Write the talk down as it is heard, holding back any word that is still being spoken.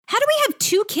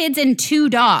2 kids and 2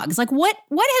 dogs. Like what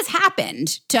has happened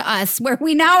to us where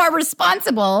we now are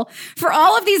responsible for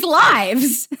all of these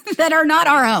lives that are not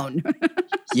our own?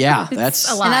 Yeah,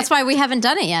 that's a lot. And that's why we haven't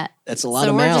done it yet. That's a lot so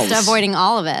of we're mouths. just avoiding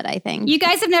all of it, I think. You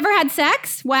guys have never had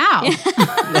sex? Wow.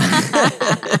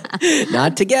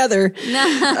 Not together.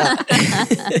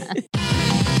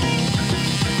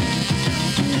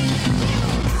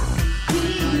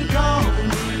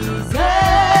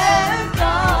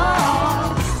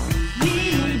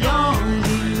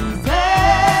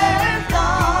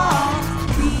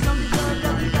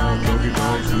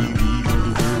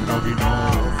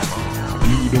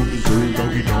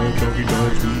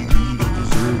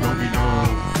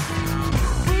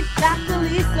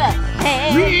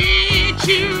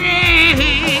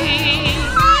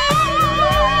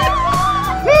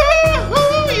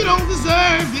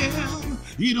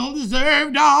 You don't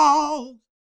deserve dogs.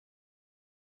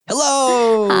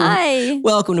 Hello. Hi.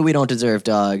 Welcome to We Don't Deserve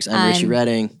Dogs. I'm Richie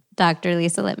Redding. Dr.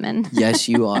 Lisa Littman. Yes,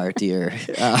 you are, dear.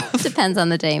 Depends on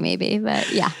the day, maybe,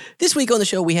 but yeah. This week on the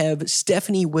show, we have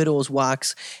Stephanie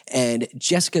Whittles-Wachs and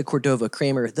Jessica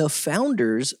Cordova-Kramer, the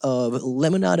founders of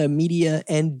Lemonada Media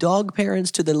and dog parents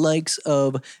to the likes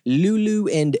of Lulu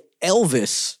and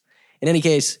Elvis. In any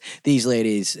case, these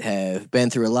ladies have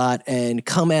been through a lot and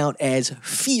come out as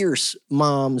fierce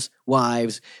moms,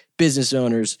 wives, business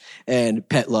owners, and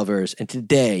pet lovers. And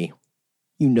today,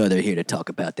 you know they're here to talk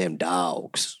about them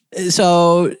dogs.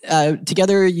 So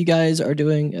together, you guys are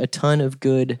doing a ton of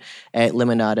good at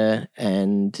Lemonada,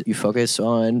 and you focus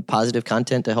on positive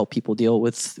content to help people deal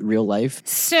with real life.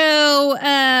 So,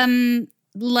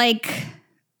 like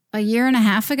a year and a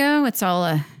half ago, it's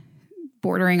all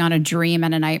bordering on a dream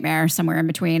and a nightmare, somewhere in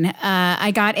between.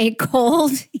 I got a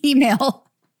cold email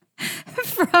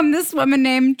from this woman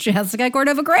named Jessica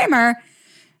Cordova-Kramer.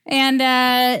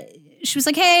 And she was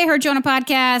like, hey, heard you on a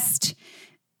podcast.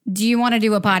 Do you want to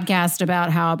do a podcast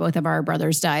about how both of our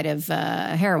brothers died of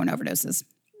heroin overdoses?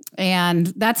 And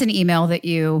that's an email that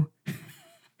you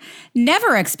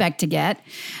never expect to get.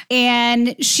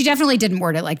 And she definitely didn't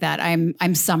word it like that.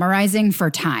 I'm summarizing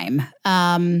for time.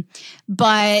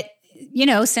 But you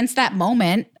know, since that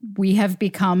moment, we have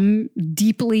become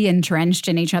deeply entrenched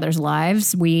in each other's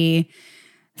lives. We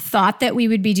thought that we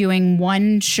would be doing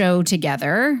one show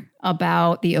together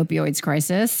about the opioids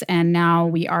crisis. And now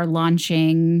we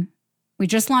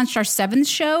just launched our 7th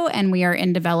show, and we are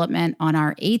in development on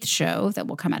our 8th show that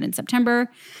will come out in September.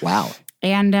 Wow.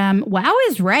 And wow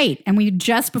is right. And we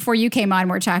just before you came on,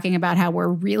 we're talking about how we're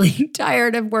really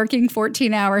tired of working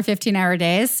 14-hour, 15-hour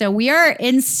days. So we are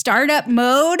in startup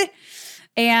mode.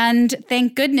 And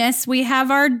thank goodness we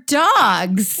have our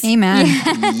dogs. Amen.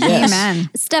 Yes. Amen.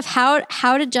 Steph,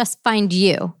 how did Jess find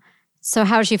you? So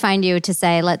how did she find you to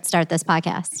say, let's start this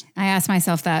podcast? I ask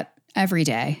myself that every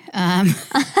day. How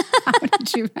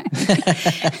did you find me?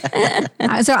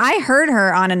 So I heard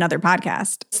her on another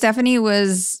podcast. Stephanie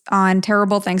was on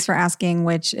Terrible Thanks for Asking,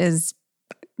 which is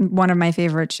one of my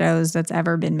favorite shows that's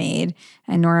ever been made.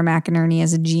 And Nora McInerney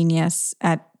is a genius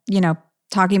at,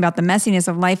 talking about the messiness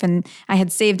of life. And I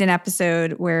had saved an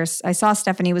episode where I saw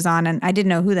Stephanie was on, and I didn't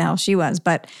know who the hell she was,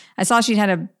 but I saw she'd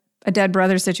had a dead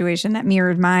brother situation that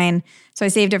mirrored mine. So I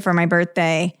saved it for my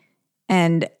birthday.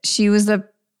 And she was the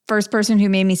first person who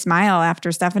made me smile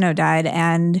after Stefano died.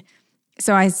 And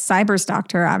so I cyber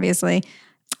stalked her, obviously,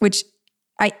 which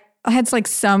I had like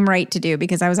some right to do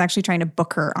because I was actually trying to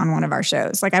book her on one of our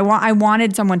shows. Like I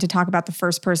wanted someone to talk about the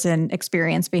first person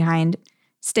experience behind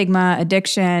stigma,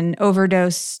 addiction,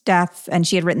 overdose, death, and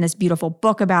she had written this beautiful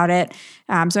book about it.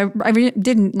 So I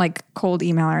didn't like cold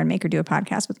email her and make her do a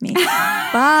podcast with me.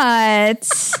 But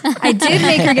I did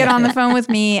make her get on the phone with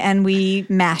me, and we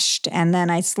meshed, and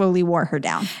then I slowly wore her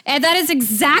down. And that is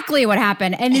exactly what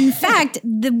happened. And in fact,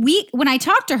 the week when I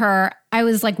talked to her, I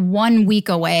was like 1 week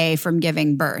away from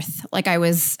giving birth. Like I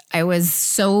was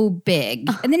so big.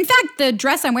 And in fact, the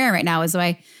dress I'm wearing right now is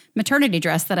my maternity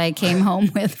dress that I came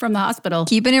home with from the hospital.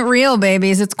 Keeping it real,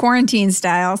 babies. It's quarantine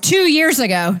style. 2 years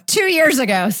ago.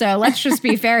 So let's just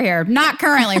be fair here. Not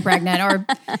currently pregnant, or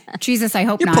Jesus, I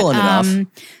hope You're not. pulling it off.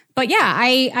 But yeah,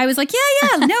 I was like,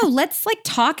 no, let's like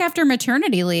talk after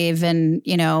maternity leave. And,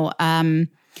 I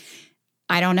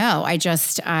don't know.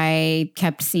 I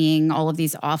kept seeing all of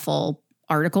these awful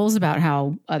articles about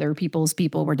how other people's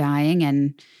people were dying.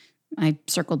 And I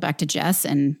circled back to Jess,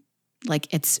 and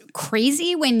like, it's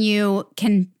crazy when you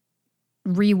can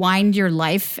rewind your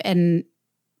life and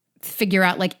figure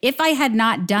out, like, if I had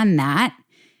not done that,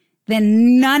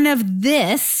 then none of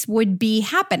this would be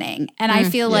happening. And I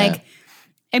feel like,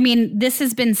 this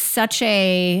has been such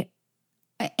an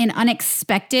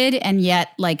unexpected and yet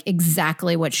like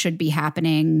exactly what should be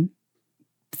happening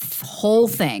whole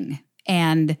thing.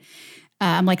 And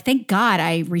I'm like, thank God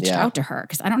I reached out to her,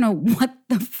 because I don't know what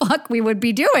the fuck we would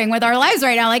be doing with our lives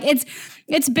right now. Like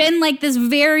it's been like this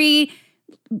very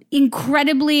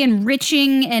incredibly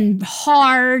enriching and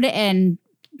hard and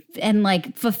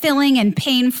like fulfilling and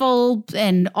painful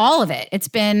and all of it. It's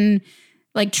been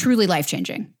like truly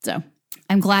life-changing. So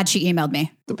I'm glad she emailed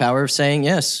me. The power of saying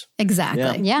yes.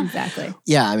 Exactly. Yeah. Exactly.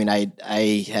 Yeah, I mean,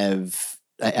 I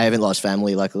haven't lost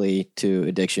family, luckily, to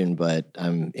addiction, but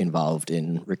I'm involved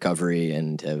in recovery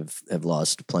and have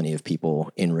lost plenty of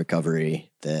people in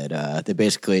recovery that they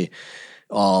basically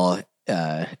all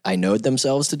I knowed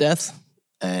themselves to death,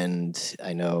 and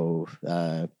I know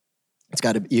it's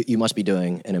got to. You must be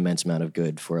doing an immense amount of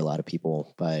good for a lot of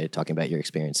people by talking about your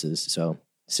experiences. So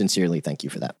sincerely, thank you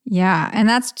for that. Yeah. And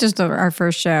that's just our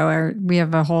first show. We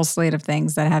have a whole slate of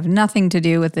things that have nothing to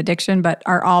do with addiction, but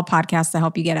are all podcasts to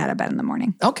help you get out of bed in the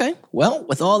morning. Okay. Well,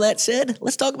 with all that said,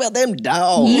 let's talk about them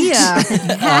dogs. Yeah.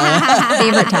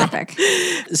 Favorite topic.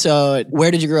 So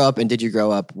where did you grow up, and did you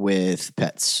grow up with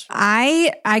pets?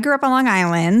 I grew up on Long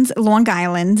Island. Long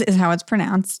Island is how it's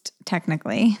pronounced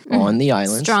technically. On the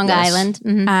island. Strong Island.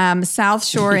 Mhm. South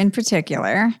Shore in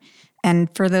particular.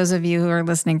 And for those of you who are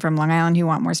listening from Long Island who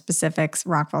want more specifics,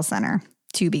 Rockville Center,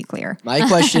 to be clear. My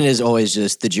question is always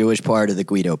just the Jewish part or the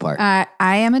Guido part. I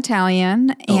am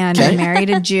Italian and Okay. I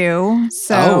married a Jew,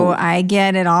 so I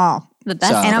get it all. The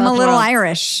best. So- of And I'm a both little worlds.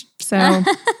 Irish, so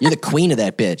You're the queen of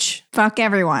that bitch. fuck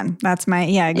everyone. That's my,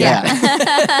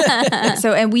 exactly.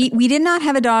 So, and we did not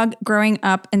have a dog growing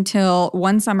up until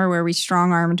one summer where we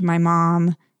strong-armed my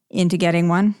mom into getting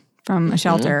one from a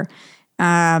shelter.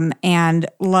 And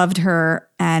loved her,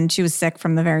 and she was sick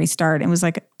from the very start. It was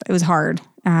hard.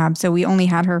 So we only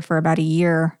had her for about a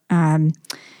year,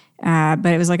 but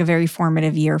it was like a very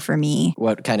formative year for me.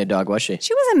 What kind of dog was she?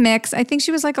 She was a mix. I think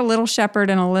she was like a little shepherd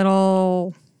and a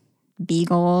little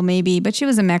beagle maybe, but she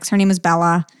was a mix. Her name was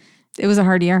Bella. It was a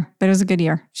hard year, but it was a good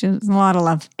year. She was a lot of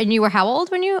love. And you were how old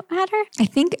when you had her? I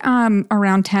think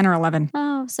around 10 or 11.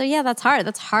 Oh, so yeah, that's hard.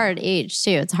 That's hard age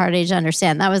too. It's a hard age to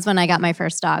understand. That was when I got my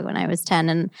first dog when I was 10.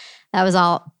 And that was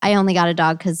all. I only got a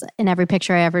dog because in every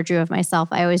picture I ever drew of myself,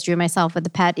 I always drew myself with a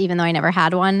pet, even though I never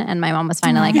had one. And my mom was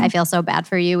finally like, I feel so bad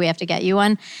for you. We have to get you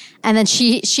one. And then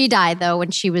she died though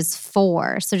when she was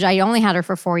 4. So I only had her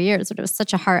for 4 years, but it was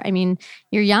such a hard, I mean,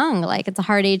 you're young. Like it's a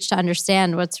hard age to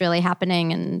understand what's really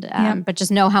happening. And, but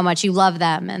just know how much you love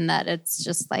them and that it's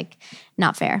just like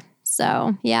not fair.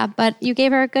 So yeah, but you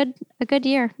gave her a good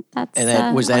year. That's And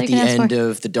that, was all that you the can ask end for.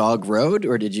 of the dog road,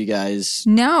 or did you guys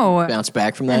No. bounce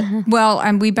back from that? Well,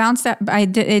 we bounced that.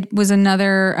 It was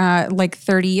another like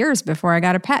 30 years before I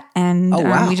got a pet. And Oh,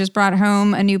 wow. we just brought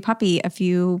home a new puppy a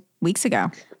few weeks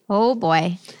ago. Oh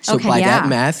boy. So Okay. by yeah. that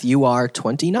math, you are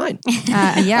 29.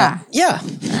 Yeah, Yeah.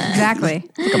 exactly.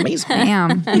 Look amazing. I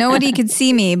am. Nobody could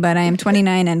see me, but I am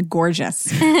 29 and gorgeous.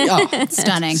 Oh,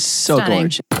 Stunning. so Stunning.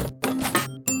 gorgeous.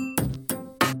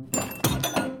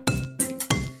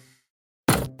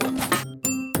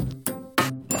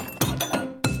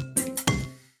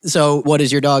 So what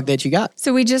is your dog that you got?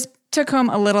 So we just took home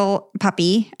a little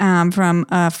puppy from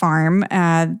a farm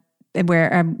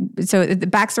where, so the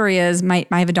backstory is I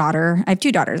have a daughter. I have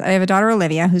 2 daughters. I have a daughter,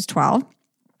 Olivia, who's 12.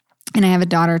 And I have a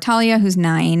daughter, Talia, who's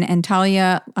 9. And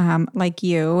Talia, like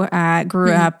you,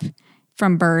 grew up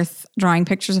from birth drawing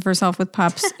pictures of herself with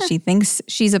pups. She thinks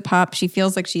she's a pup. She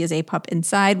feels like she is a pup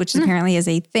inside, which apparently is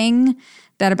a thing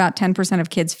that about 10% of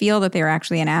kids feel that they are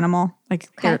actually an animal. Like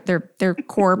their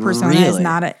core persona is Really?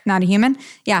 not a human.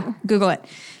 Yeah, Google it.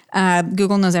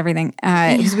 Google knows everything.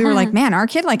 Because we were like, man, our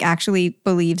kid like actually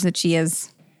believes that she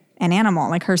is an animal.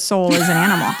 Like her soul is an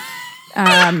animal.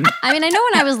 I mean, I know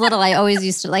when I was little, I always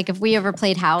used to, like, if we ever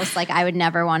played house, like, I would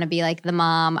never want to be like the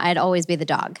mom. I'd always be the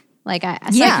dog. Like,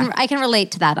 I can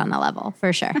relate to that on a level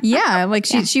for sure. Yeah, like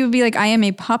she would be like, I am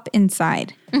a pup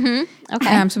inside.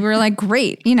 Okay. So we were like,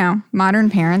 great, modern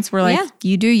parents were like, Yeah.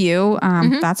 you do you.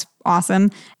 That's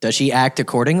awesome. Does she act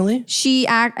accordingly? She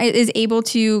is able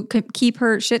to keep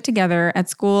her shit together at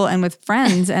school and with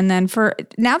friends. And then for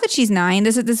now that she's 9,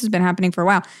 this has been happening for a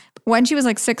while. When she was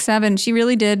like 6, 7, she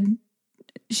really did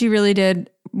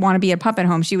want to be a pup at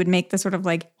home. She would make the sort of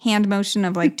like hand motion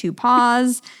of like 2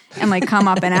 paws and like come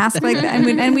up and ask like that.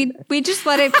 And we just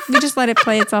let it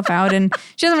play itself out. And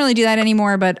she doesn't really do that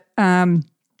anymore, but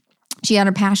she had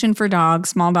a passion for dogs,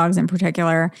 small dogs in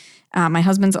particular. My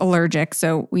husband's allergic,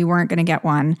 so we weren't going to get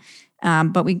one.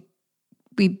 But we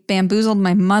bamboozled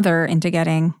my mother into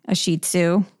getting a Shih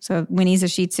Tzu. So Winnie's a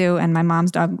Shih Tzu, and my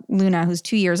mom's dog Luna, who's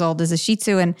 2 years old, is a Shih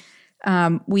Tzu. And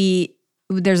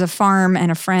there's a farm and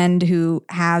a friend who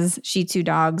has Shih Tzu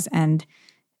dogs, and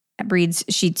breeds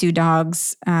Shih Tzu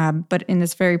dogs, but in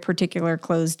this very particular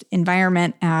closed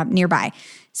environment nearby.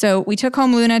 So we took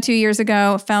home Luna 2 years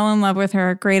ago, fell in love with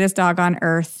her, greatest dog on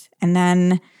earth. And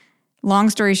then, long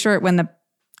story short, when the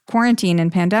quarantine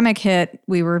and pandemic hit,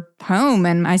 we were home,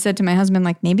 and I said to my husband,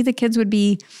 like, maybe the kids would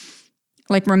be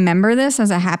like, remember this as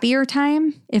a happier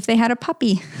time if they had a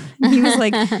puppy. And he was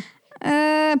like,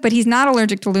 but he's not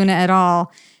allergic to Luna at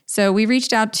all. So we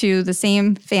reached out to the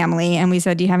same family and we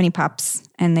said, do you have any pups?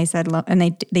 And they said, and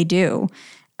they do.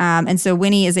 And so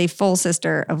Winnie is a full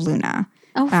sister of Luna.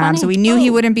 Oh, funny. So we knew he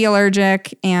wouldn't be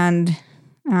allergic, and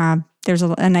there's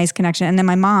a nice connection. And then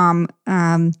my mom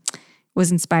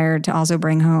was inspired to also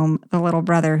bring home the little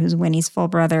brother who's Winnie's full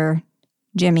brother,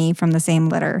 Jimmy, from the same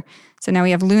litter. So now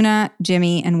we have Luna,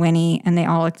 Jimmy, and Winnie, and they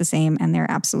all look the same, and they're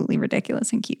absolutely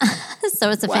ridiculous and cute. So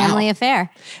it's a family affair.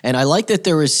 And I like that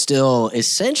there was still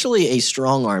essentially a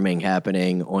strong arming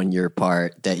happening on your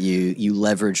part, that you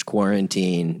leveraged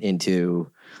quarantine into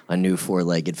a new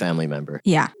 4-legged family member.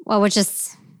 Yeah. Well, which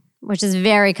is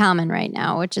very common right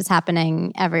now, which is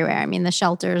happening everywhere. I mean, the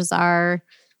shelters are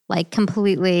like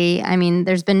completely, I mean,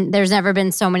 there's never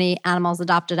been so many animals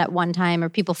adopted at one time, or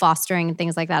people fostering and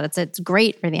things like that. It's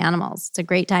great for the animals. It's a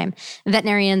great time.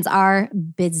 Veterinarians are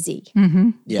busy.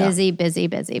 Mm-hmm. Yeah.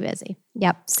 Busy.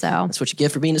 Yep. So That's what you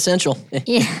get for being essential.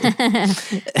 yeah.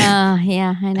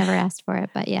 Yeah, I never asked for it,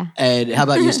 but yeah. And how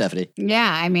about you, Stephanie?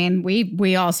 Yeah, I mean,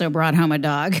 we also brought home a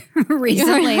dog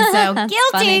recently, so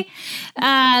guilty.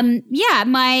 Yeah,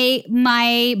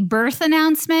 my birth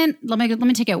announcement. Let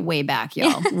me take it way back,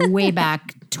 y'all. Way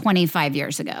back 25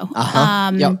 years ago.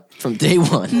 Yep, from day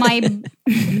one. My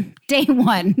day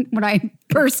one when I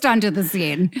burst onto the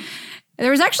scene. There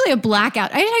was actually a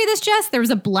blackout. I didn't tell you this, Jess. There was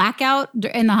a blackout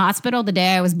in the hospital the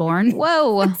day I was born.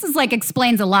 Whoa. This is like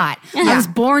explains a lot. I was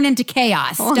born into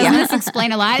chaos. Doesn't this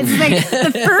explain a lot? It's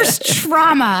like the first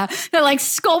trauma that like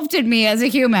sculpted me as a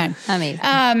human. Amazing.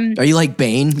 Are you like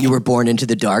Bane? You were born into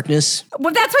the darkness?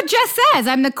 Well, that's what Jess says.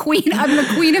 I'm the queen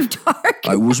of dark.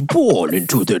 I was born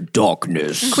into the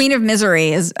darkness. Queen of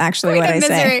misery is actually what I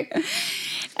say.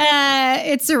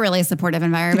 It's a really supportive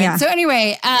environment. Yeah. So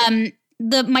anyway,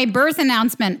 my birth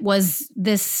announcement was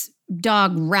this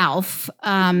dog, Ralph,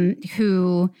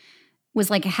 who was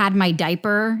like, had my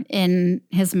diaper in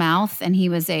his mouth, and he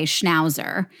was a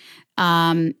schnauzer.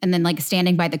 And then like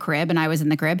standing by the crib, and I was in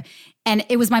the crib. And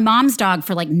it was my mom's dog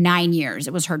for like 9 years.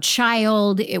 It was her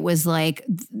child. It was like,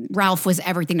 Ralph was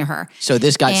everything to her. So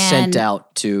this got sent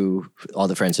out to all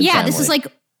the friends and family. Yeah, this is like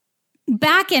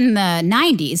back in the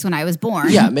 90s when I was born.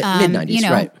 Yeah, mid-90s,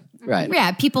 right. Right.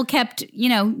 Yeah, people kept,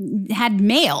 had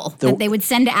mail that they would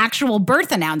send actual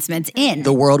birth announcements in.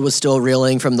 The world was still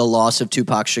reeling from the loss of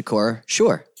Tupac Shakur.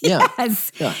 Sure. Yeah.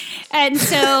 Yes. Yeah. And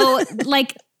so,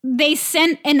 like, they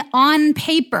sent an on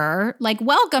paper, like,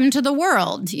 welcome to the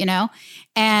world,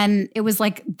 And it was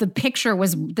like the picture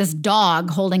was this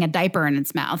dog holding a diaper in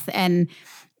its mouth. And,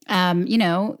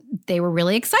 they were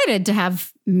really excited to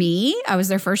have me. I was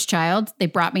their first child. They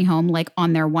brought me home like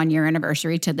on their 1-year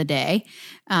anniversary to the day.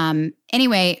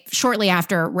 Anyway, shortly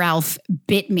after, Ralph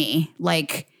bit me,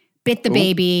 bit the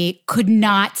baby, could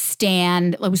not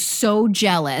stand. I was so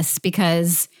jealous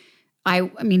because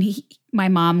my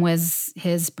mom was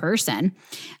his person.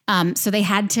 So they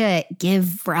had to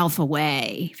give Ralph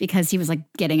away because he was like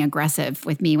getting aggressive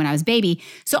with me when I was a baby.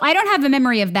 So I don't have a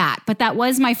memory of that, but that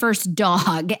was my first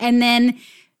dog. And then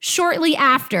shortly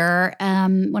after,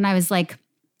 when I was like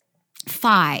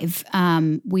 5,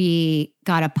 we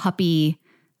got a puppy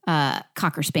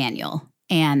Cocker Spaniel.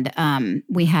 And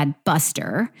we had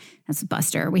Buster. That's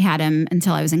Buster. We had him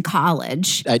until I was in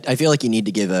college. I feel like you need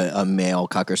to give a male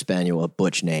Cocker Spaniel a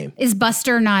butch name. Is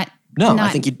Buster not? No, I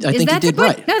think you did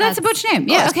right. No, that's a butch name.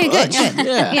 Yeah, okay, good.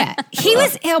 Yeah. He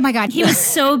was, oh my God, he was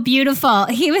so beautiful.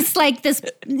 He was like this,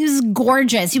 he was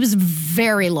gorgeous. He was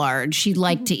very large. He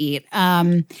liked to eat.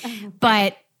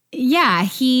 But yeah,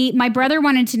 my brother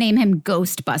wanted to name him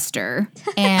Ghostbuster.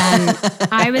 And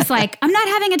I was like, I'm not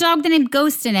having a dog that named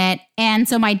Ghost in it. And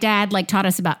so my dad taught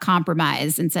us about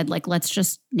compromise and said let's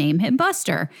just name him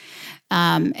Buster.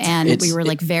 And we were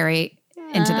very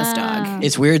into this dog.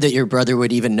 It's weird that your brother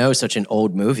would even know such an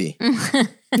old movie.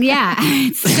 Yeah,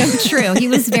 it's so true. He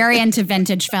was very into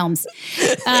vintage films,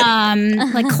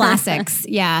 like classics.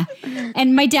 Yeah.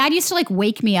 And my dad used to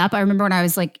wake me up. I remember when I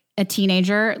was a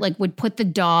teenager, would put the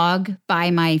dog by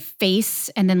my face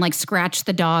and then scratch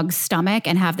the dog's stomach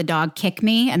and have the dog kick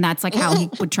me. And that's how he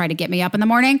would try to get me up in the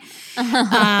morning.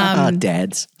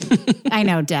 Dads. I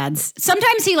know, dads.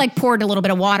 Sometimes he poured a little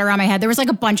bit of water on my head. There was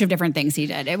a bunch of different things he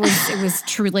did. It was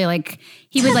truly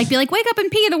he would be wake up and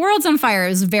pee, the world's on fire. It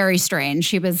was very strange.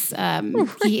 He is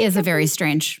a very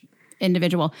strange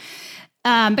individual.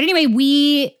 But anyway,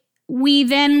 we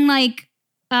then like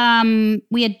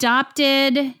we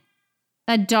adopted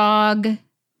a dog,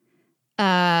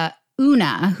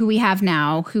 Una, who we have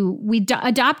now, who we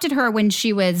adopted her when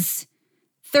she was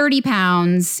 30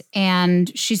 pounds,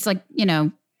 and she's like, you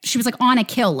know, she was like on a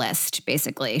kill list,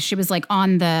 basically. She was like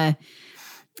on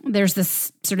there's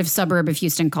this sort of suburb of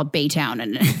Houston called Baytown,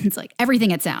 and it's like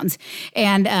everything it sounds.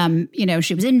 And, you know,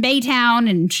 she was in Baytown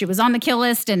and she was on the kill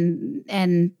list,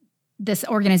 and this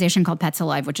organization called Pets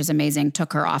Alive, which is amazing,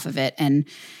 took her off of it. And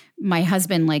my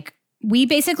husband, like, we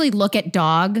basically look at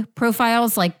dog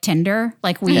profiles like Tinder.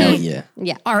 Like we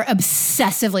are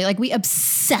obsessively, like we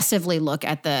obsessively look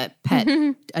at the pet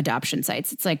adoption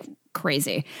sites. It's like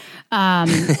crazy.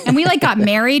 And we like got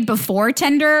married before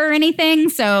Tinder or anything.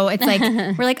 So it's like,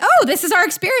 we're like, oh, this is our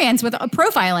experience with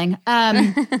profiling.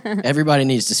 Everybody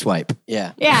needs to swipe.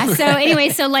 Yeah. Yeah. So anyway,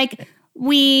 so like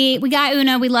we got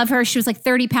Una. We love her. She was like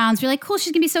 30 pounds. We're like, cool,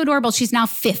 she's gonna be so adorable. She's now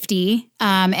 50.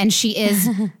 And she is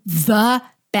the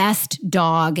best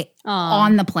dog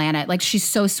on the planet. Like, she's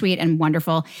so sweet and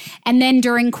wonderful. And then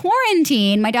during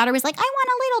quarantine, my daughter was like, I want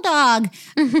a little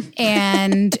dog.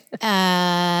 And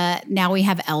now we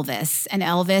have Elvis. And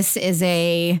Elvis is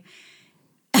a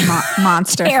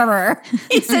monster. Terror.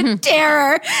 He's a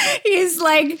terror. He's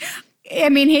like, I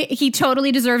mean, he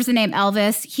totally deserves the name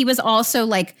Elvis. He was also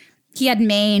like, he had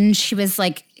mange. He was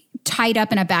like tied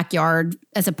up in a backyard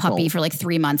as a puppy for like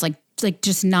 3 months, like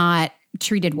just not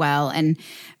treated well. And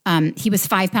he was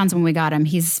 5 pounds when we got him.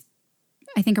 He's,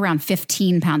 I think, around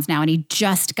 15 pounds now. And he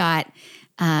just got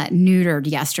neutered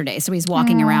yesterday. So he's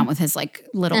walking around with his like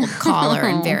little collar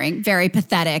and very, very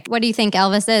pathetic. What do you think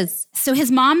Elvis is? So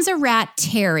his mom's a rat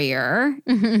terrier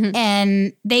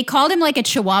and they called him like a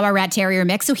Chihuahua rat terrier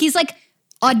mix. So he's like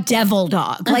a devil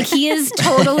dog. Like, he is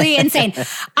totally insane.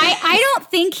 I don't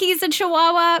think he's a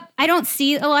Chihuahua. I don't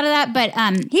see a lot of that, but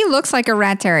He looks like a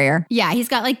rat terrier. yeah, he's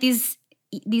got like these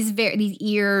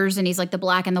ears, and he's like the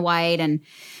black and the white, and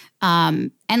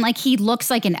like he looks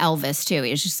like an Elvis too.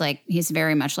 He's just like, he's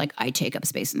very much like, I take up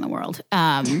space in the world.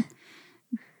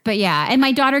 But yeah, and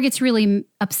my daughter gets really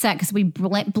upset because we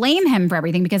blame him for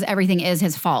everything because everything is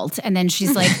his fault. And then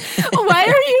she's like, why are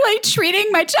you like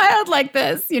treating my child like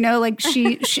this? You know, like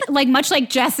she like, much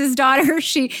like Jess's daughter,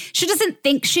 she doesn't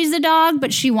think she's a dog,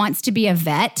 but she wants to be a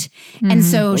vet. And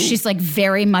so she's like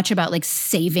very much about like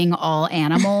saving all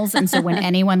animals. And so when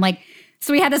anyone like,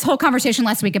 so we had this whole conversation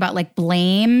last week about like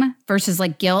blame versus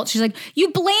like guilt. She's like, you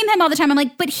blame him all the time. I'm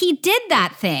like, but he did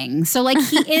that thing. So like,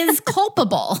 he is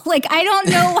culpable. Like, I don't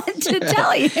know what to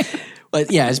tell you.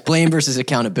 But yeah, it's blame versus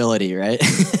accountability, right?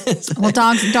 Well,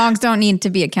 dogs don't need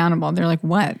to be accountable. They're like,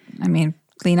 what? I mean,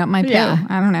 clean up my poo. Yeah.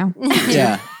 I don't know.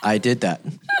 Yeah, I did that.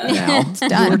 Now, It's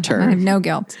done. your turn. I have no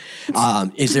guilt.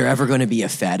 Is there ever going to be a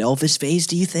fat Elvis phase,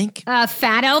 do you think?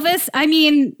 Fat Elvis? I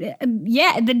mean,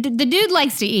 yeah, the dude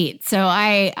likes to eat. So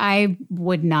I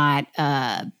would not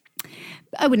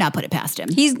put it past him.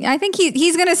 I think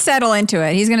he's going to settle into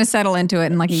it. He's going to settle into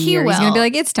it in like a year. He's going to be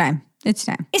like, it's time. It's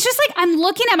time. It's just like, I'm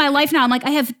looking at my life now. I'm like,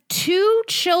 I have 2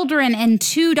 children and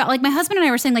 2 dogs. Like, my husband and I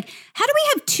were saying, like, how do we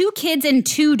have 2 kids and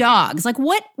 2 dogs? Like,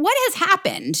 what has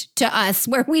happened to us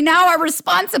where we now are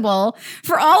responsible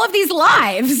for all of these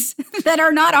lives that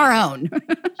are not our own?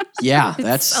 Yeah,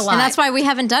 that's a lot. And that's why we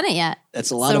haven't done it yet.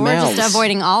 That's a lot So of we're mouths. just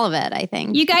avoiding all of it, I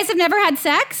think. You guys have never had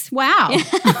sex? Wow.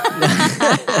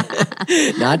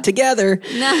 Not together.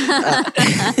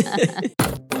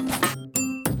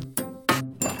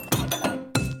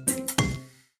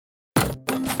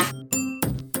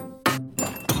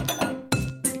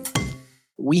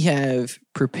 We have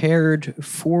prepared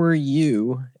for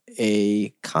you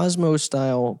a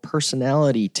Cosmo-style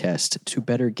personality test to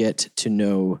better get to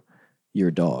know your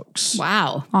dogs.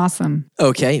 Wow. Awesome.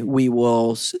 Okay,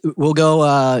 we'll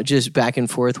go just back and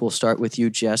forth. We'll start with you,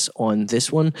 Jess, on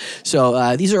this one.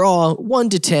 So these are all 1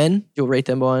 to 10. You'll rate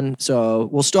them on. So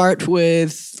we'll start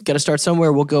with, got to start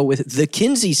somewhere. We'll go with the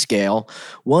Kinsey scale,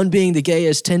 1 being the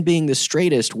gayest, 10 being the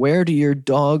straightest. Where do your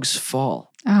dogs fall?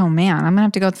 Oh man, I'm gonna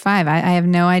have to go with 5. I have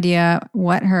no idea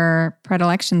what her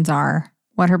predilections are,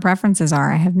 what her preferences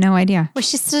are. I have no idea. Well,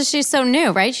 she's so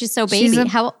new, right? She's so baby.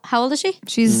 She's How old is she?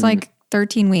 She's like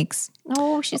 13 weeks.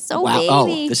 Oh, she's so Wow.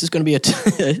 baby. Oh, this is going to be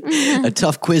a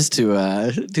tough quiz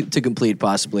to complete,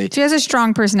 possibly. She has a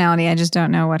strong personality. I just don't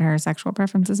know what her sexual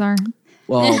preferences are.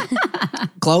 Well,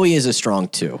 Chloe is a strong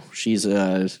 2. She's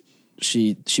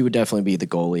she would definitely be the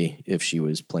goalie if she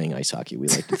was playing ice hockey, we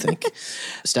like to think.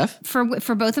 Steph? For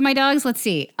both of my dogs, let's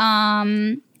see.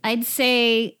 I'd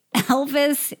say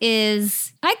Elvis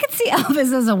I could see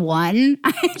Elvis as a 1.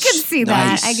 I could see that.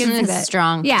 Nice. I could see It's that.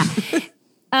 strong. Yeah.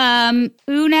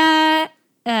 Una,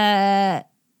 there's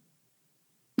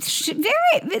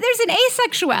an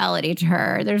asexuality to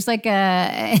her. There's like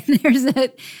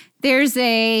there's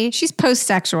a She's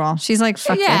post-sexual. She's like,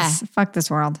 fuck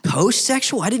this world.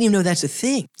 Post-sexual? I didn't even know that's a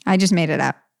thing. I just made it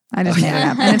up. And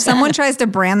if someone tries to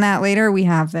brand that later, we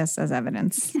have this as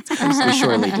evidence. We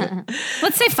surely do.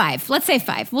 let's say 5. We'll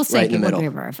say Right in the middle. we'll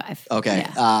give her a 5. Okay.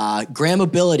 Yeah.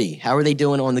 Grammability. How are they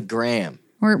doing on the gram?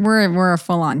 We're a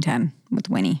full-on 10 with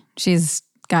Winnie. She's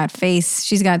got face.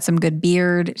 She's got some good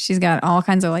beard. She's got all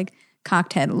kinds of like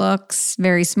cocked head looks.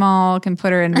 Very small. Can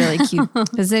put her in really cute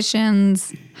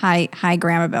positions. High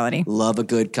grammability. Love a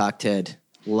good cocked head.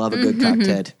 Love a good cocked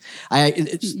head.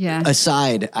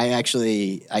 Aside, I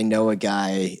know a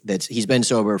guy he's been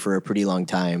sober for a pretty long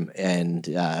time, and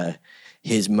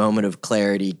his moment of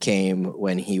clarity came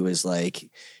when he was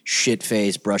like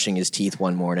shit-faced brushing his teeth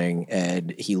one morning,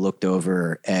 and he looked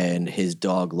over and his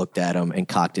dog looked at him and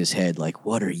cocked his head like,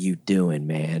 "What are you doing,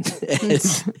 man?"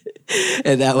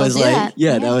 and that was that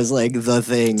was like the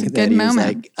thing that he was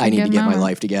like, "I need to get my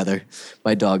life together.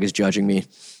 My dog is judging me."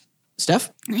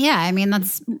 Steph? Yeah, I mean,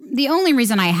 that's the only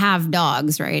reason I have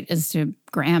dogs, right, is to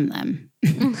gram them.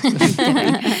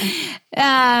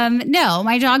 No,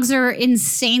 my dogs are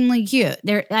insanely cute.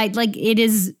 It's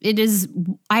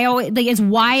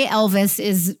why Elvis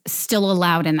is still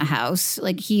allowed in the house.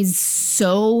 Like, he's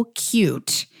so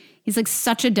cute. He's like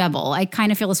such a devil. I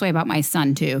kind of feel this way about my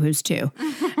son too, who's 2.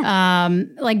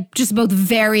 Like, just both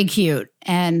very cute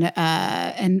and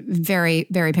very,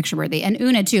 very picture worthy. And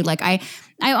Una too. Like, I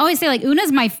always say, like,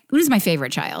 Una's my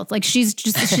favorite child. Like, she's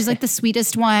like the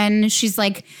sweetest one. She's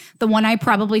like the one I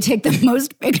probably take the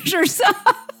most pictures of.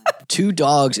 2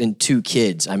 dogs and 2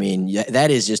 kids. I mean,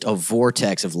 that is just a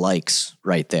vortex of likes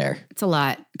right there. It's a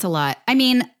lot. I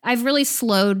mean, I've really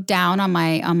slowed down on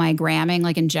my gramming,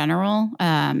 like, in general.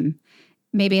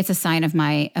 Maybe it's a sign of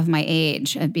my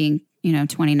age, of being,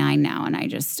 29 now, and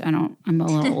I'm a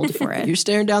little old for it. You're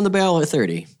staring down the barrel at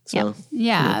 30. So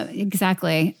yeah,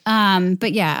 exactly.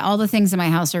 But yeah, all the things in my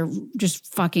house are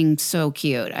just fucking so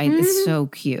cute. It's so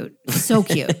cute. So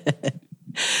cute.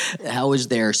 How is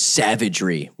their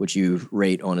savagery, would you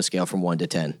rate on a scale from 1 to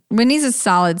 10? Winnie's a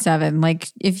solid 7. Like,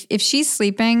 if she's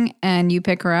sleeping and you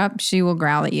pick her up, she will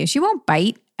growl at you. She won't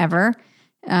bite ever,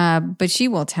 but she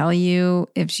will tell you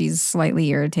if she's slightly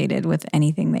irritated with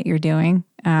anything that you're doing.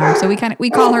 So we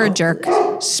call her a jerk.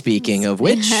 Speaking of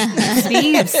which,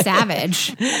 speaking of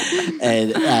savage,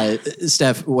 and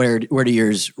Steph, where do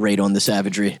yours rate on the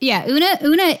savagery? Yeah,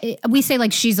 Una, we say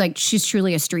she's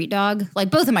truly a street dog. Like,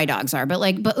 both of my dogs are,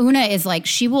 but Una is like,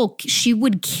 she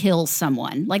would kill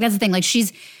someone. Like, that's the thing. Like,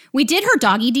 we did her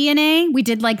doggy DNA. We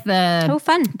did like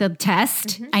the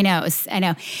test. I know,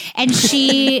 and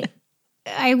she.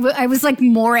 I was like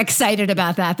more excited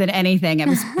about that than anything. It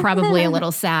was probably a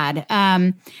little sad.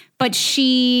 But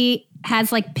she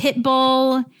has like pit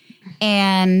bull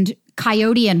and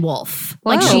coyote and wolf.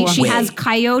 Whoa. Like, she has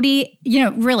coyote,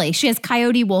 really, she has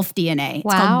coyote wolf DNA.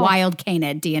 It's called wild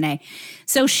canid DNA.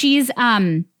 So she's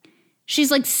like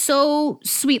so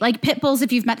sweet. Like, pit bulls,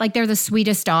 if you've met, like, they're the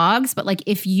sweetest dogs, but like,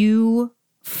 if you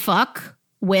fuck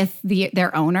with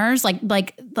their owners, like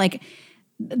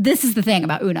this is the thing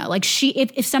about Una. Like,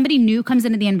 if somebody new comes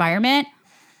into the environment,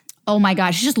 oh my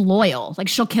gosh, she's just loyal. Like,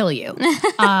 she'll kill you.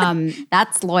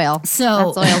 That's loyal.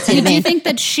 So, that's loyalty to me. Do you think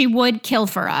that she would kill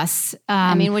for us?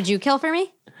 Would you kill for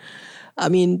me? I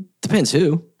mean, depends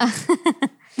who.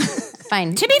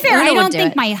 Fine. To be fair, I don't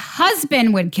think my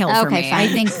husband would kill for me. Fine. I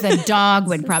think the dog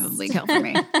would probably kill for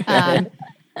me.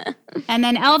 And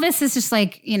then Elvis is just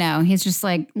like, he's just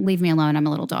like, leave me alone. I'm a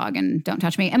little dog and don't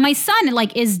touch me. And my son,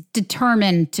 like, is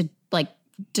determined to, like,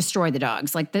 destroy the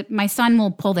dogs. Like, my son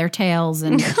will pull their tails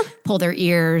and pull their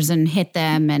ears and hit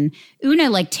them. And Una,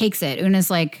 like, takes it. Una's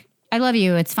like, I love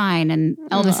you. It's fine. And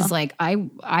Elvis is like,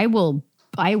 I will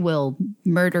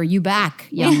murder you back,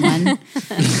 young one.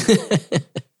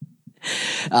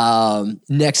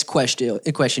 Next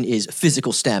question is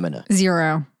physical stamina.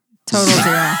 0. Total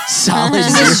 0. Solid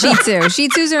 0. Shih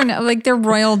Tzus are like, they're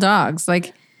royal dogs.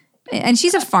 Like, and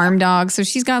she's a farm dog, so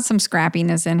she's got some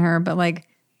scrappiness in her, but like,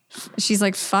 she's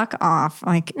like, fuck off.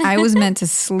 Like, I was meant to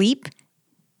sleep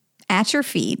at your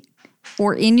feet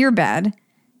or in your bed.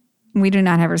 We do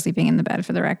not have her sleeping in the bed,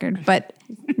 for the record, but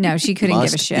no, she couldn't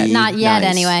give a shit. Not yet,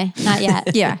 anyway. Not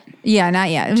yet. Yeah, not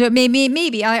yet. So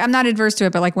maybe I'm not adverse to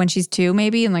it, but like when she's 2,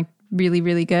 maybe, and like really,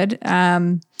 really good.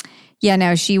 Yeah,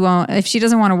 no, she won't. If she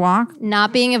doesn't want to walk.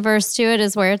 Not being averse to it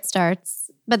is where it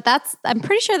starts. But I'm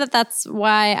pretty sure that's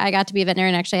why I got to be a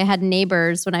veterinarian. Actually, I had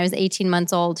neighbors when I was 18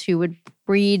 months old who would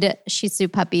breed Shih Tzu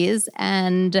puppies,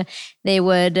 and they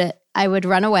would I would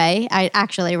run away. I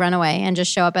actually run away and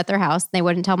just show up at their house. They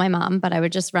wouldn't tell my mom, but I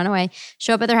would just run away,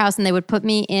 show up at their house, and they would put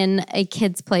me in a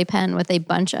kid's playpen with a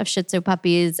bunch of Shih Tzu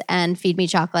puppies and feed me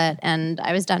chocolate. And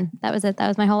I was done. That was it. That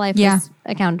was my whole life. Yeah. Was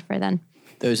accounted for then.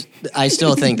 I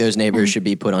still think those neighbors should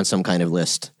be put on some kind of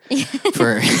list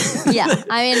for. Yeah.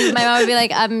 I mean, my mom would be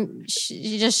like,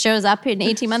 she just shows up, an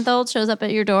 18-month-old shows up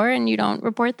at your door and you don't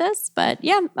report this. But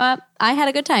yeah, I had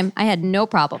a good time. I had no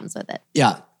problems with it.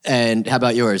 Yeah. And how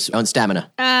about yours on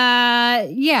stamina?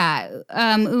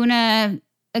 Una,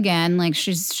 again, like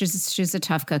she's a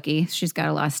tough cookie. She's got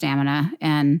a lot of stamina.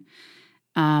 And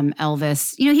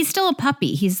Elvis, he's still a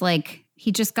puppy. He's like,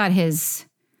 he just got his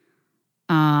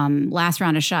last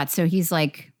round of shots. So he's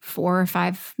like 4 or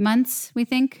 5 months, we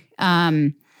think.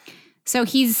 So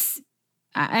he's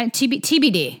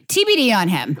TBD on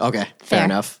him. Okay, fair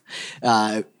enough.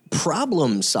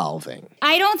 Problem solving.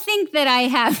 I don't think that I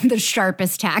have the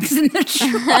sharpest tacks in the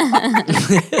trunk.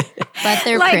 But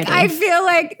they're like, pretty. I feel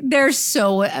like they're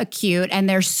so cute and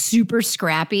they're super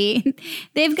scrappy.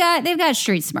 They've got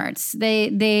street smarts.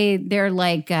 They're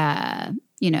like, I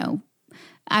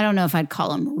don't know if I'd call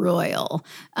them royal,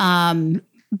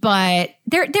 but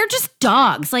they're just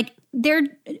dogs. Like Una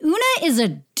is a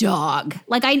dog.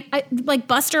 Like I like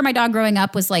Buster, my dog growing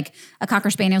up, was like a Cocker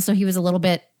Spaniel, so he was a little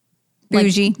bit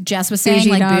Bougie. Like Jess was saying, Bougie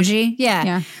like dog. bougie.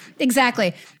 Yeah,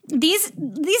 exactly. These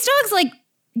dogs, like,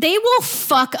 they will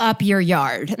fuck up your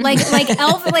yard. Like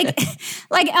Elvis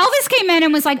came in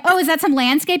and was like, "Oh, is that some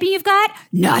landscaping you've got?"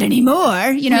 Not anymore.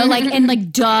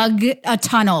 And dug a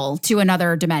tunnel to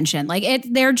another dimension.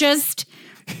 They're just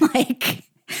like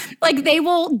they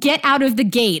will get out of the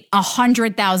gate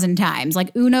 100,000 times.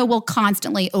 Like Una will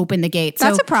constantly open the gate.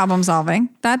 That's a problem solving.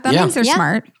 That means they're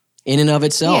smart. In and of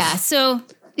itself. Yeah. So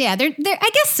yeah, they're I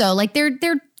guess so. Like they're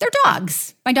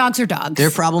dogs. My dogs are dogs. Their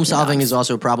problem solving is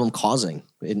also problem causing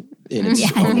in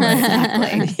its own way.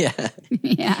 Exactly.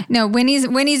 Yeah. No,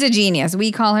 Winnie's a genius.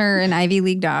 We call her an Ivy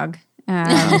League dog.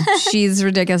 She's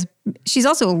ridiculous. She's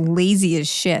also lazy as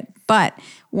shit. But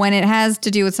when it has to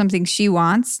do with something she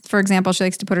wants, for example, she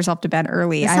likes to put herself to bed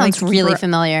early. That sounds really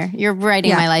familiar. You're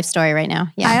writing my life story right now.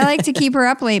 Yeah. I like to keep her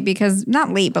up late because,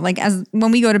 not late, but like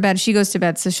when we go to bed, she goes to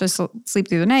bed, so she'll sleep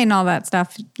through the night and all that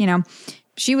stuff.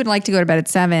 She would like to go to bed at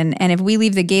 7, and if we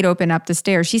leave the gate open up the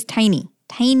stairs, she's tiny.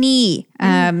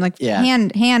 Hand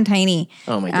tiny.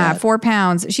 Oh my God. 4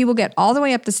 pounds. She will get all the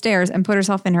way up the stairs and put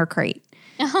herself in her crate.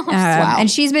 Wow.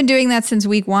 And she's been doing that since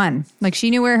week 1. Like, she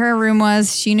knew where her room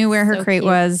was. She knew where her crate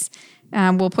was.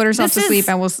 We'll put herself to sleep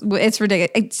and it's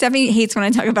ridiculous. Stephanie hates when I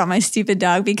talk about my stupid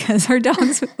dog because her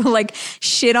dogs will like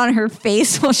shit on her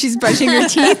face while she's brushing her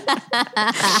teeth.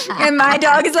 And my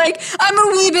dog is like, "I'm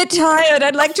a wee bit tired.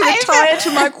 I'd like to retire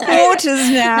to my quarters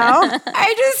now."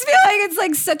 I just feel like it's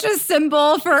like such a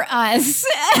symbol for us.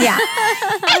 Yeah.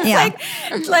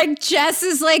 It's like Jess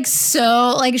is like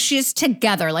so like she's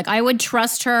together. Like I would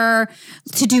trust her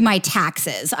to do my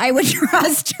taxes. I would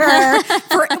trust her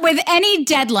with any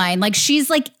deadline. Like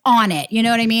she's like on it. You know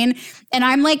what I mean? And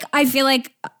I'm like, I feel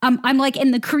like I'm like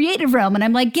in the creative realm and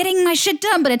I'm like getting my shit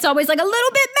done, but it's always like a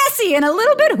little bit messy and a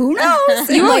little bit who knows.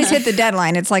 You always hit the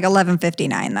deadline. It's like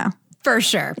 11:59 though. For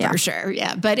sure.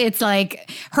 Yeah. But it's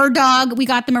like her dog, we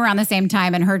got them around the same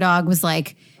time and her dog was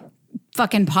like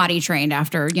fucking potty trained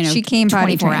after, she came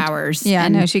 24 hours. Yeah,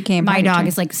 and no, she came My potty dog trained.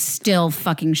 is like still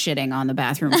fucking shitting on the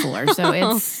bathroom floor. So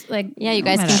it's like, Yeah, you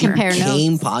guys can whatever. compare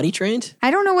Came notes. potty trained? I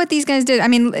don't know what these guys did. I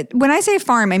mean, when I say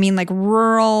farm, I mean like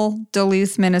rural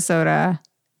Duluth, Minnesota,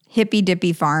 hippy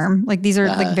dippy farm. Like these are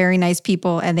like very nice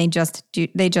people, and they just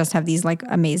have these like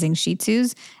amazing Shih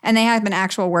Tzus, and they have an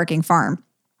actual working farm.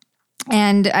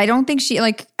 And I don't think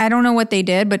I don't know what they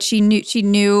did, but she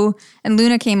knew, and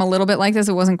Luna came a little bit like this.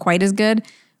 It wasn't quite as good.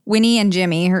 Winnie and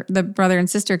Jimmy, the brother and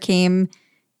sister, came.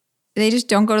 They just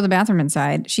don't go to the bathroom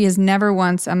inside. She has never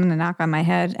once, I'm going to knock on my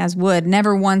head as wood,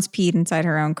 never once peed inside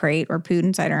her own crate or pooed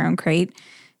inside her own crate.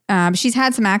 She's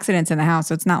had some accidents in the house,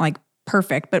 so it's not like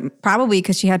perfect, but probably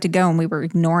because she had to go and we were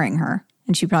ignoring her.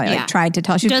 And she probably like tried to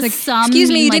tell. She was Does like, some "Excuse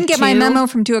me, mean, you like, didn't get my 2? memo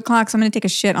from 2:00, so I'm going to take a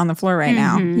shit on the floor right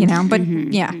now." You know, but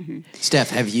yeah.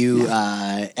 Steph, have you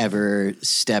ever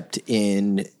stepped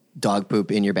in dog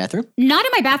poop in your bathroom? Not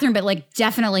in my bathroom, but like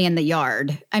definitely in the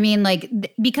yard. I mean, like,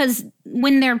 because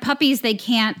when they're puppies, they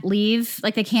can't leave.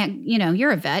 Like they can't,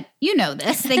 you're a vet. You know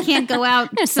this. They can't go out.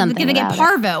 There's so something they get about it.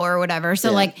 parvo or whatever.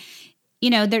 So like,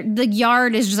 the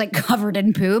yard is just like covered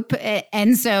in poop.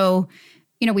 And so,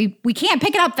 we can't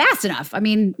pick it up fast enough. I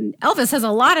mean, Elvis has a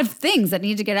lot of things that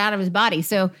need to get out of his body.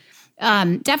 So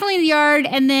Definitely in the yard,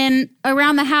 and then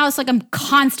around the house, like I'm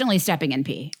constantly stepping in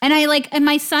pee. And and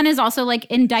my son is also like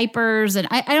in diapers, and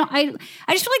I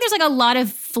just feel like there's like a lot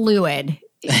of fluid.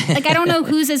 Like I don't know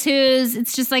whose is whose.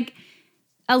 It's just like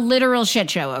a literal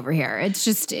shit show over here. It's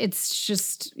just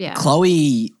yeah.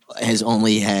 Chloe she'll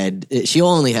only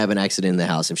have an accident in the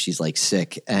house if she's like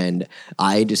sick. And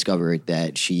I discovered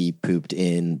that she pooped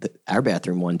in our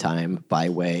bathroom one time by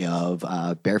way of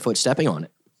barefoot stepping on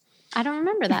it. I don't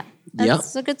remember that.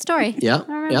 That's a good story. Yeah. I don't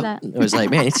remember that. It was like,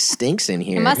 man, it stinks in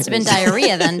here. It must have been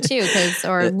didiarrhea then too,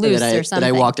 or loose or something. But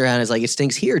I walked around and it's like, it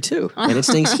stinks here too. And it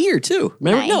stinks here too.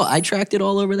 Remember? Nice. No, I tracked it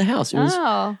all over the house. It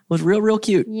was real, real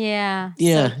cute. Yeah.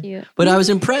 Yeah. So cute. But I was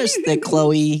impressed that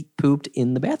Chloe pooped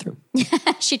in in the bathroom.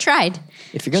 She tried.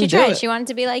 If you're going to do tried. it. She wanted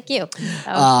to be like you. So she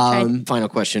tried. Final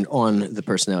question on the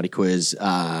personality quiz.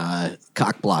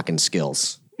 Cock blocking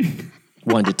skills.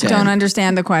 1 to 10. Don't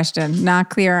understand the question. Not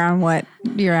clear on what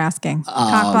you're asking.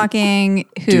 Cock blocking,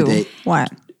 who?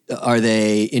 What? Are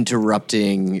they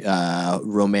interrupting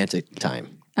romantic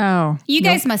time? Oh. You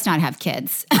guys must not have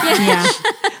kids. Yeah.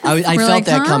 I felt like,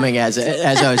 that huh? coming as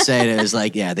I was saying. It was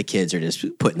like, yeah, the kids are just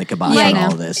putting the kibosh Yeah, on no.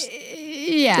 all this.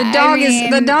 Yeah.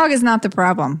 The dog is not the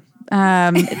problem.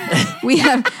 We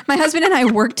have my husband and I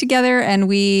work together, and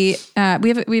we have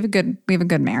a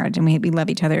good marriage, and we love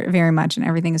each other very much, and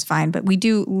everything is fine. But we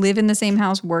do live in the same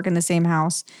house, work in the same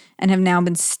house, and have now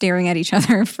been staring at each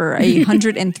other for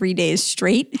 103 days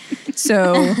straight.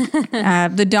 So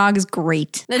the dog is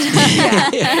great. The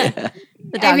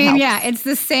dog helps. yeah, it's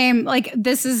the same. Like,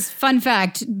 this is fun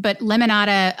fact, but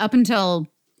Lemonada, up until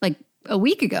like a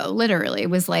week ago, literally,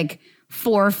 was like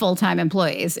 4 full-time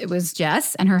employees. It was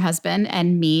Jess and her husband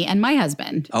and me and my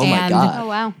husband. Oh my God. Oh,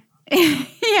 wow.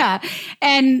 Yeah.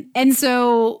 And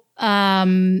so,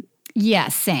 yeah,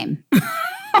 same.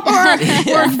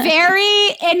 We're very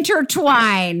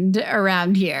intertwined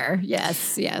around here.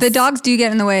 Yes. The dogs do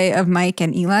get in the way of Mike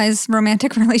and Eli's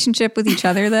romantic relationship with each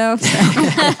other, though. So.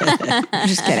 I'm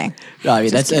just kidding. No, I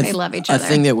mean, that's they love each a other.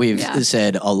 thing that we've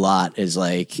said a lot is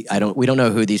like, we don't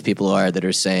know who these people are that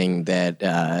are saying that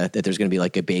that there's going to be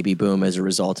like a baby boom as a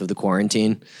result of the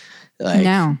quarantine. Like,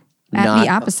 No. At the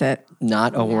opposite.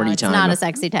 Not a horny it's time. not a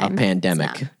sexy time. A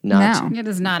pandemic. It's Not. No. It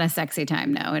is not a sexy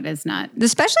time. No, it is not.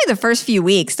 Especially the first few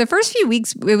weeks. The first few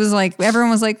weeks, it was like,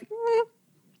 everyone was like,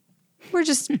 we're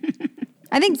just,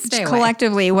 I think Stay away.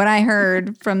 collectively what I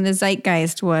heard from the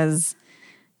zeitgeist was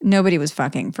nobody was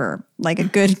fucking for like a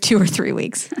good 2 or 3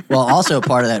 weeks. Well, also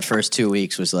part of that first 2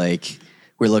 weeks was like,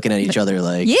 we're looking at each other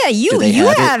like, Yeah, do you they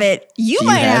have it. You Do you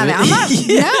might have have it.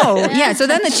 it? I'm not. No. Yeah. So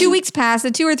then the 2 weeks pass,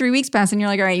 the 2 or 3 weeks pass, and you're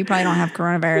like, all right, you probably don't have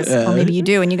coronavirus, or maybe you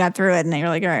do, and you got through it, and then you're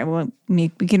like, all right, well, we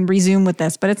can resume with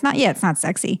this, but it's not yet. It's not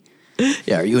sexy.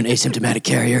 Yeah, are you an asymptomatic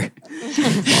carrier?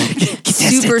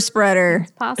 Super spreader.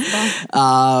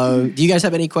 possible. Do you guys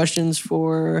have any questions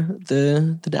for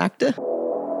the doctor?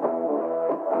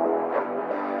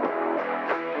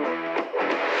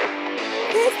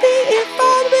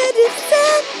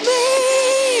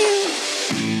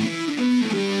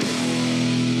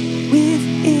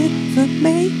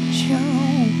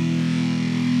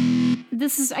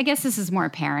 I guess this is more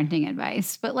parenting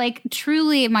advice, but like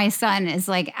truly my son is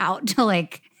like out to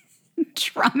like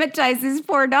traumatize these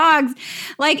poor dogs.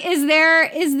 Like, is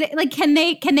there like, can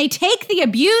they take the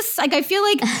abuse? Like, I feel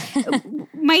like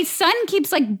my son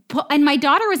keeps like, and my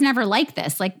daughter was never like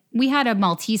this. Like, we had a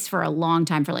Maltese for a long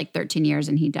time, for like 13 years,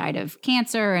 and he died of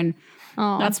cancer. And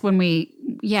that's when we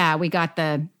got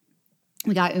Una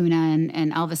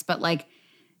and Elvis, but like,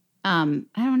 I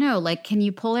don't know, like, can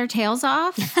you pull their tails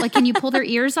off? Like, can you pull their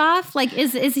ears off? Like,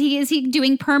 is he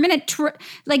doing permanent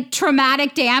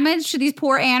traumatic damage to these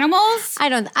poor animals?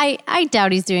 I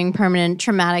doubt he's doing permanent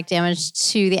traumatic damage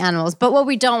to the animals. But what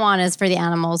we don't want is for the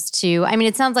animals to, I mean,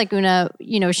 it sounds like Una,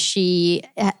 she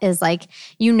is like,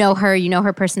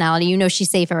 her personality, she's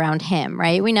safe around him,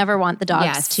 right? We never want the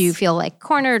dogs to feel like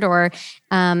cornered or,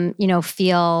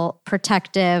 feel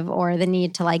protective or the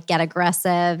need to like get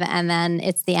aggressive. And then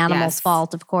it's the animal's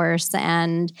fault, of course.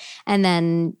 And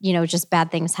then, just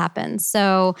bad things happen.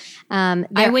 So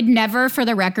I would never, for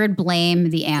the record, blame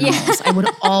the animals. I would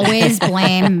always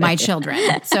blame my children.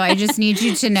 So I just need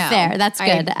you to know. Fair. That's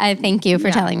good. I thank you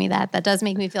for telling me that. That does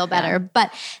make me feel better.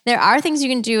 But there are things you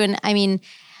can do. And I mean,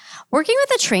 working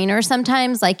with a trainer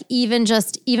sometimes, like even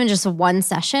just one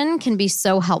session can be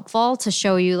so helpful to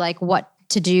show you like what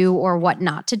to do or what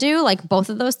not to do. Like both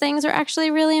of those things are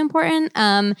actually really important.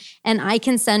 And I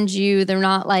can send you, they're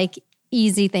not like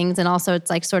easy things. And also it's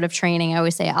like sort of training. I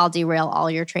always say, I'll derail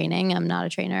all your training. I'm not a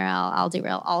trainer. I'll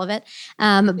derail all of it.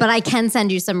 But I can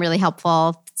send you some really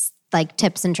helpful like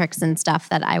tips and tricks and stuff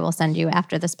that I will send you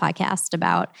after this podcast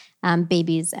about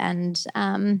babies and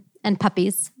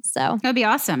puppies. So That'd be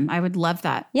awesome. I would love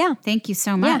that. Yeah. Thank you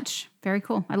so much. Very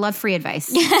cool. I love free advice.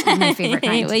 It's my favorite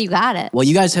kind. Well, you got it. Well,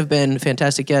 you guys have been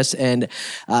fantastic guests, and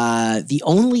the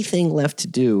only thing left to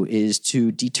do is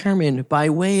to determine by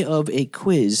way of a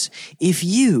quiz if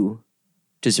you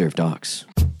deserve dogs.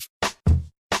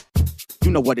 You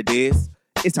know what it is.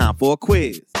 It's time for a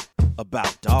quiz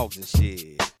about dogs and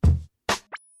shit.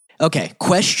 Okay,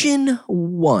 question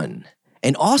 1.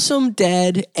 An awesome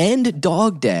dad and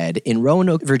dog dad in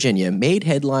Roanoke, Virginia made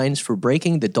headlines for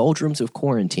breaking the doldrums of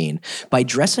quarantine by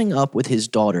dressing up with his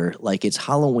daughter like it's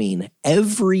Halloween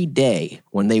every day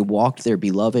when they walked their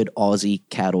beloved Aussie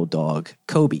cattle dog,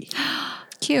 Kobe.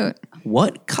 Cute.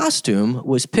 What costume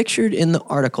was pictured in the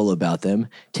article about them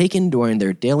taken during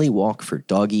their daily walk for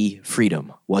doggy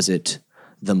freedom? Was it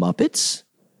The Muppets,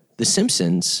 The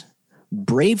Simpsons,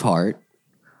 Braveheart,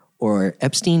 or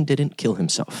Epstein didn't kill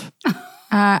himself?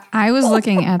 I was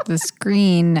looking at the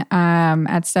screen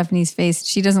at Stephanie's face.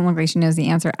 She doesn't look like she knows the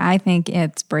answer. I think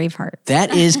it's Braveheart.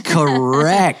 That is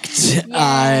correct.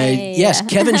 Yay. Yes,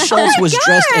 Kevin Schultz was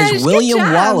dressed gosh, as William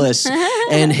good job. Wallace,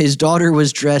 and his daughter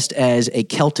was dressed as a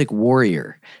Celtic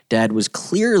warrior. Dad was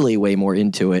clearly way more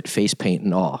into it, face paint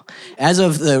and all. As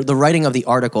of the writing of the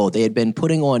article, they had been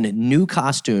putting on new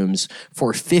costumes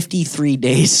for 53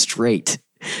 days straight.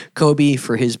 Kobe,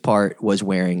 for his part, was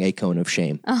wearing a cone of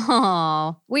shame.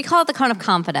 Oh, we call it the cone of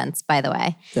confidence, by the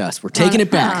way. Yes, we're taking it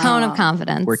back. Cone of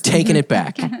confidence. We're taking it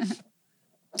back.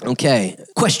 Okay,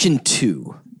 question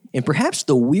 2. In perhaps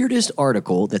the weirdest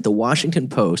article that the Washington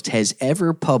Post has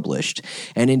ever published,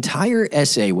 an entire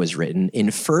essay was written in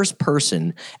first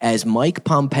person as Mike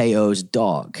Pompeo's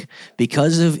dog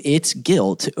because of its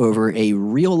guilt over a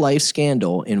real-life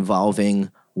scandal involving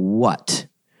what?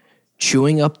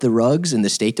 Chewing up the rugs in the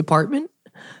State Department,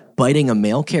 biting a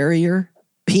mail carrier,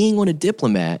 peeing on a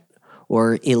diplomat,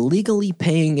 or illegally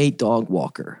paying a dog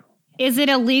walker? Is it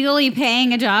illegally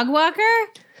paying a dog walker?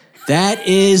 That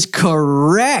is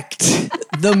correct.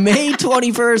 The May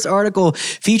 21st article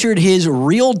featured his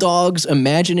real dog's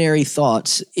imaginary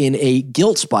thoughts in a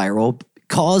guilt spiral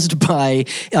caused by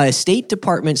a State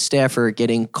Department staffer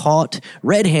getting caught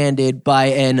red-handed by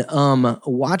an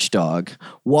watchdog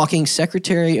walking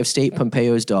Secretary of State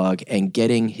Pompeo's dog and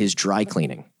getting his dry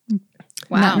cleaning.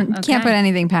 Wow. No, Can't put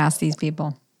anything past these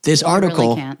people. This really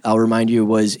article, can't. I'll remind you,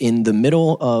 was in the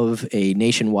middle of a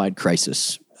nationwide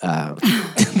crisis.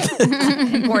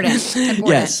 Important.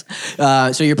 Yes.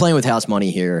 So you're playing with house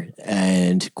money here.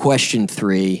 And question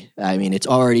 3, I mean, it's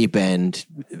already been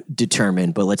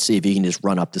determined, but let's see if you can just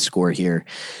run up the score here.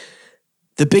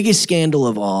 The biggest scandal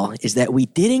of all is that we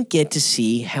didn't get to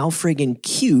see how friggin'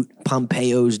 cute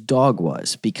Pompeo's dog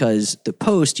was because the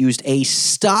Post used a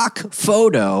stock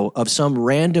photo of some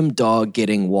random dog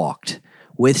getting walked.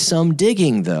 With some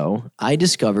digging, though, I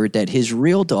discovered that his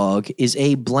real dog is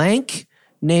a blank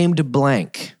named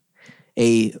blank,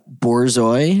 a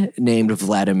Borzoi named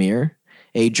Vladimir,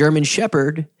 a German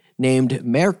Shepherd named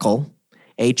Merkel,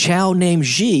 a Chow named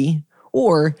Xi,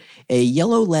 or a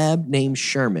yellow lab named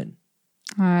Sherman.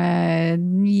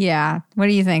 Yeah. What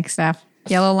do you think, Steph?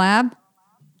 Yellow Lab?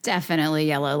 Definitely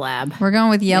yellow lab. We're going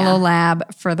with Yellow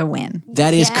Lab for the win.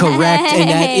 That is correct,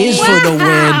 and that is for the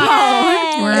win.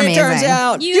 We're It amazing. turns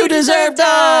out you deserve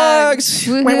dogs.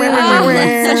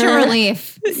 Woohoo. Such a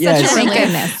relief. Yes. Such a Thank relief.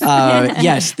 goodness.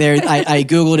 Yes, there. I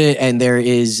googled it, and there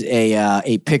is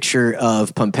a picture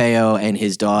of Pompeo and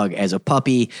his dog as a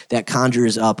puppy that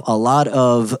conjures up a lot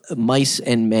of mice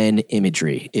and men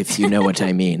imagery, if you know what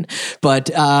I mean. But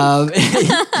you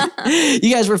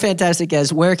guys were fantastic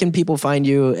guests. Where can people find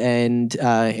you and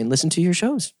listen to your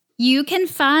shows? You can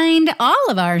find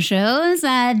all of our shows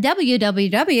at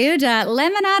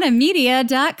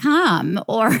www.lemonadamedia.com.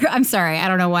 Or I'm sorry, I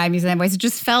don't know why I'm using that voice. It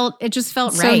just felt So right. It just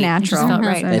natural. felt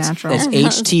right. So That's natural.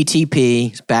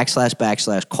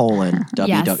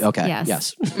 http://:/:www. Okay.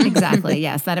 Yes. Exactly.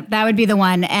 Yes. That would be the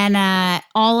one. And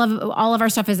all of our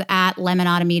stuff is at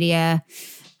Lemonada Media.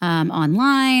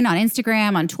 Online, on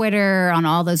Instagram, on Twitter, on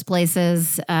all those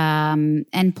places.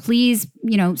 And please,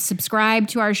 subscribe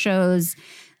to our shows,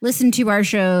 listen to our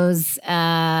shows,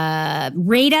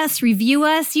 rate us, review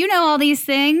us. All these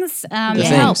things. It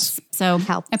helps. So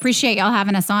Helps. I appreciate y'all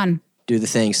having us on. Do the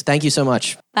things. Thank you so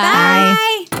much. Bye.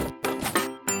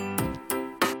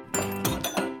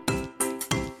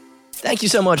 Thank you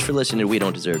so much for listening to We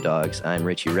Don't Deserve Dogs. I'm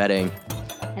Richie Redding.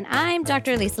 And I'm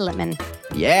Dr. Lisa Lippman.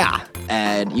 Yeah.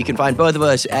 And you can find both of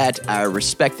us at our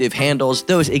respective handles,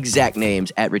 those exact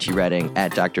names, at Richie Redding,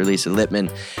 at Dr. Lisa Lippman.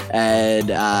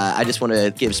 And I just want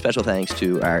to give special thanks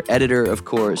to our editor, of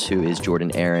course, who is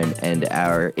Jordan Aaron, and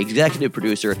our executive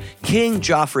producer, King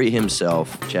Joffrey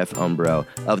himself, Jeff Umbro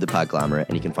of The Podglomerate.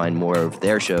 And you can find more of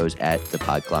their shows at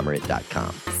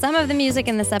thepodglomerate.com. Some of the music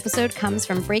in this episode comes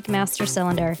from Breakmaster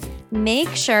Cylinder. Make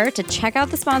sure to check out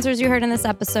the sponsors you heard in this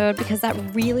episode because that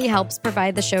really helps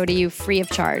provide the show to you free of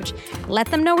charge. Let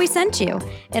them know we sent you.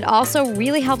 It also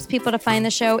really helps people to find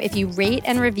the show if you rate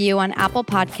and review on Apple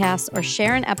Podcasts or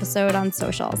share an episode on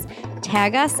socials.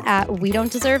 Tag us at We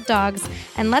Don't Deserve Dogs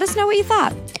and let us know what you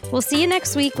thought. We'll see you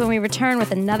next week when we return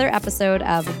with another episode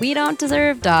of We Don't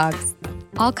Deserve Dogs.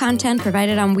 All content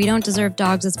provided on We Don't Deserve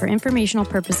Dogs is for informational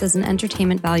purposes and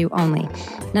entertainment value only.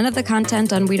 None of the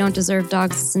content on We Don't Deserve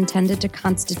Dogs is intended to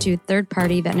constitute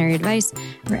third-party veterinary advice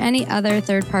or any other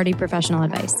third-party professional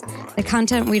advice. The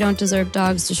content We Don't Deserve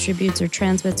Dogs distributes or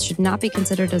transmits should not be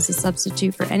considered as a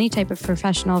substitute for any type of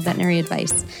professional veterinary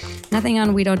advice. Nothing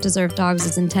on We Don't Deserve Dogs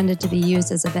is intended to be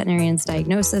used as a veterinarian's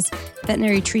diagnosis,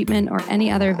 veterinary treatment, or any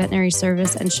other veterinary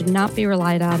service and should not be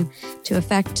relied on to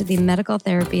affect the medical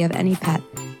therapy of any pet.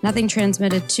 Nothing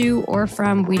transmitted to or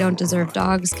from We Don't Deserve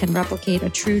Dogs can replicate a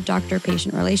true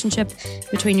doctor-patient relationship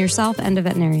between yourself and a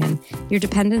veterinarian. Your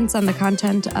dependence on the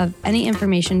content of any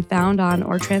information found on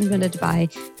or transmitted by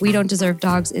We Don't Deserve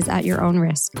Dogs is at your own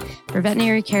risk. For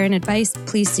veterinary care and advice,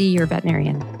 please see your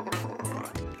veterinarian.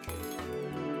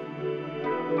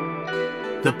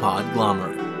 The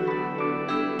Podglomerate,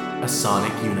 a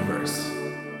sonic universe.